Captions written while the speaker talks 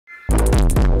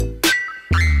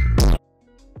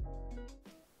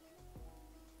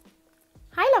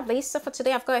lovely. So for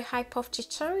today I've got a high puff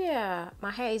tutorial.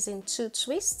 My hair is in 2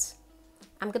 twists.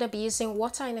 I'm gonna be using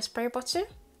water in a spray bottle.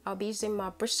 I'll be using my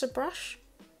bristle brush.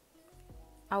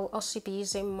 I'll also be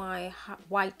using my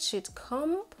white tooth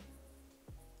comb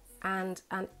and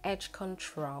an edge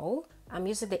control. I'm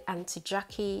using the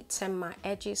anti-Jackie Tame My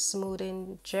Edges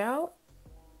smoothing gel.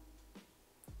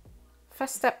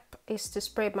 First step is to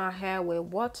spray my hair with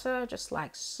water, just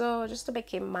like so, just to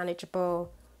make it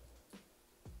manageable,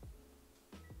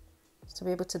 to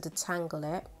be able to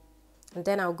detangle it. And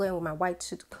then I'll go in with my white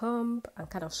tooth comb and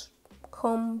kind of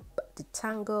comb,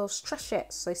 detangle, stretch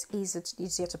it so it's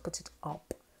easier to put it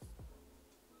up.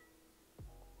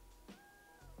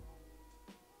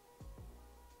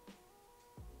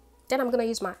 Then I'm gonna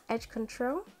use my edge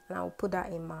control and I'll put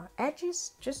that in my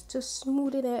edges just to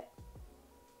smoothen it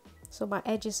so my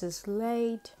edges is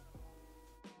laid.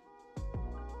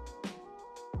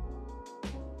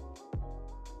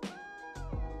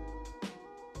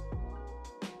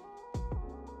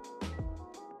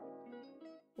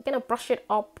 I'm gonna brush it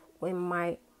up with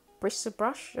my bristle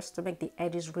brush just to make the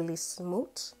edges really smooth,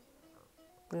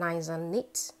 nice and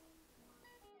neat.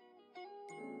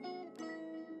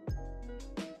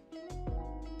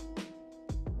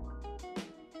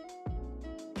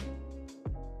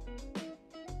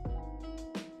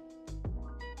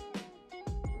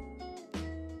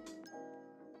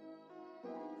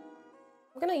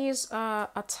 I'm gonna use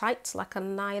a tight, like a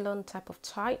nylon type of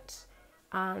tight,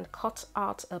 and cut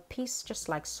out a piece just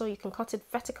like so. You can cut it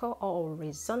vertical or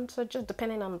horizontal, just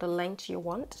depending on the length you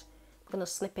want. I'm gonna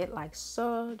snip it like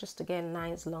so, just to get a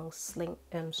nice long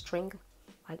string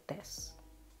like this.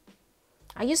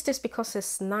 I use this because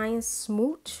it's nice,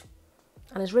 smooth,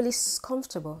 and it's really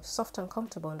comfortable, soft and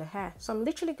comfortable on the hair. So I'm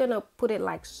literally gonna put it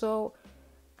like so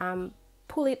and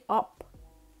pull it up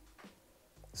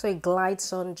so it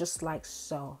glides on just like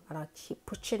so, and I keep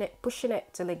pushing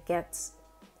it till it gets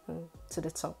to the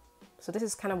top. So this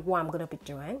is kind of what I'm gonna be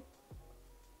doing.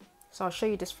 So I'll show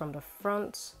you this from the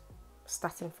front,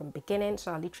 starting from beginning.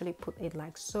 So I literally put it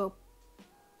like so,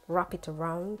 wrap it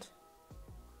around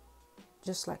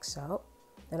just like so,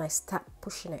 then I start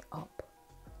pushing it up,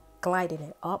 gliding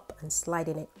it up and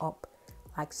sliding it up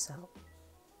like so.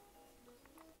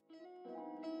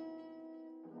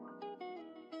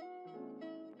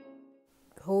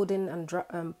 Holding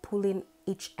and pulling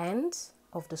each end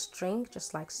of the string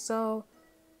just like so.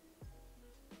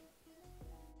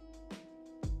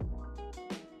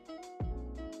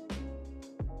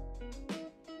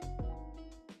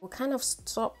 We'll kind of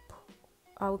stop.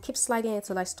 I'll keep sliding it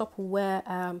till I stop where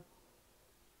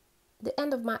the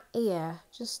end of my ear,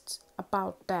 just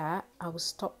about there. I will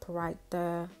stop right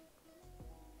there,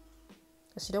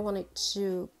 because you don't want it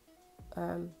to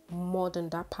more than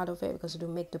that part of it, because it will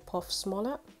make the puff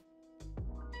smaller.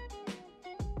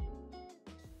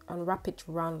 And wrap it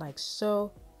around like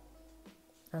so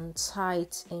and tie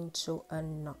it into a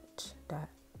knot there.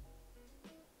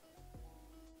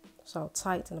 So I'll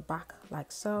tie it in the back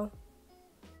like so.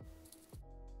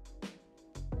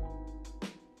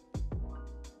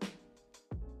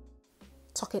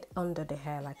 Tuck it under the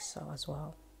hair like so as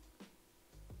well.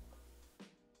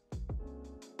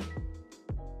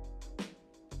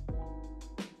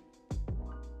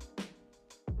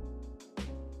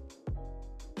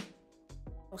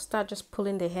 I'll start just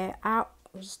pulling the hair out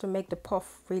just to make the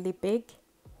puff really big.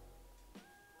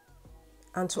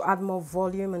 And to add more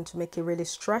volume and to make it really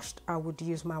stretched, I would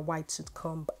use my white tooth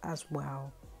comb as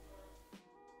well.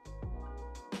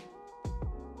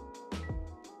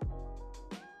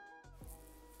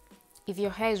 If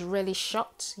your hair is really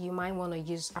short, you might want to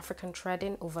use African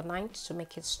threading overnight to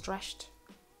make it stretched.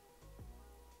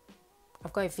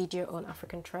 I've got a video on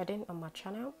African threading on my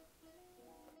channel.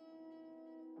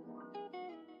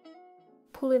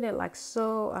 Pulling it like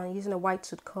so and using a white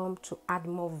tooth comb to add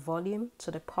more volume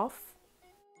to the puff.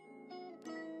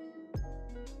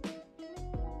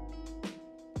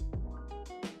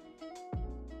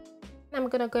 I'm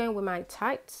gonna go in with my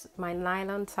tights, my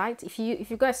nylon tights. If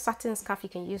you got a satin scarf, you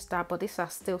can use that, but these are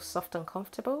still soft and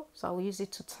comfortable. So I'll use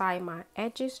it to tie my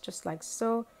edges just like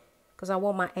so, because I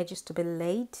want my edges to be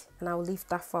laid, and I'll leave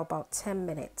that for about 10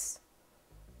 minutes.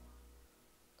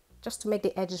 Just to make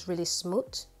the edges really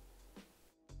smooth.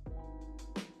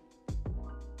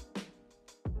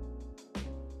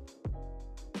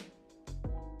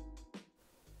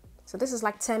 So this is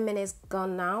like 10 minutes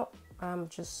gone now. I'm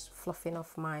just fluffing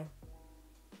off my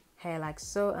hair like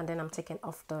so, and then I'm taking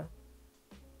off the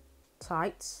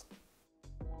tights.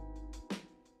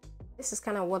 This is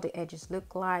kind of what the edges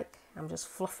look like. I'm just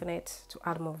fluffing it to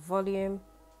add more volume.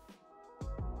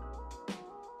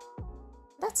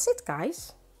 That's it,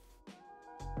 guys.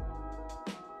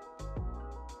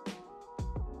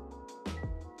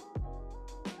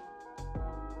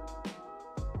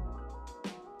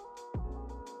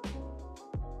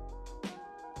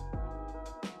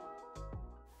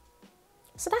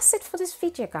 So that's it for this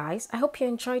video, guys. I hope you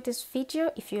enjoyed this video.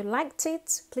 If you liked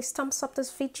it, please thumbs up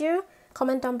this video.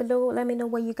 Comment down below. Let me know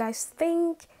what you guys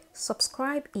think.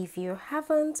 Subscribe if you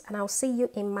haven't. And I'll see you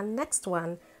in my next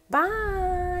one.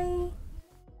 Bye.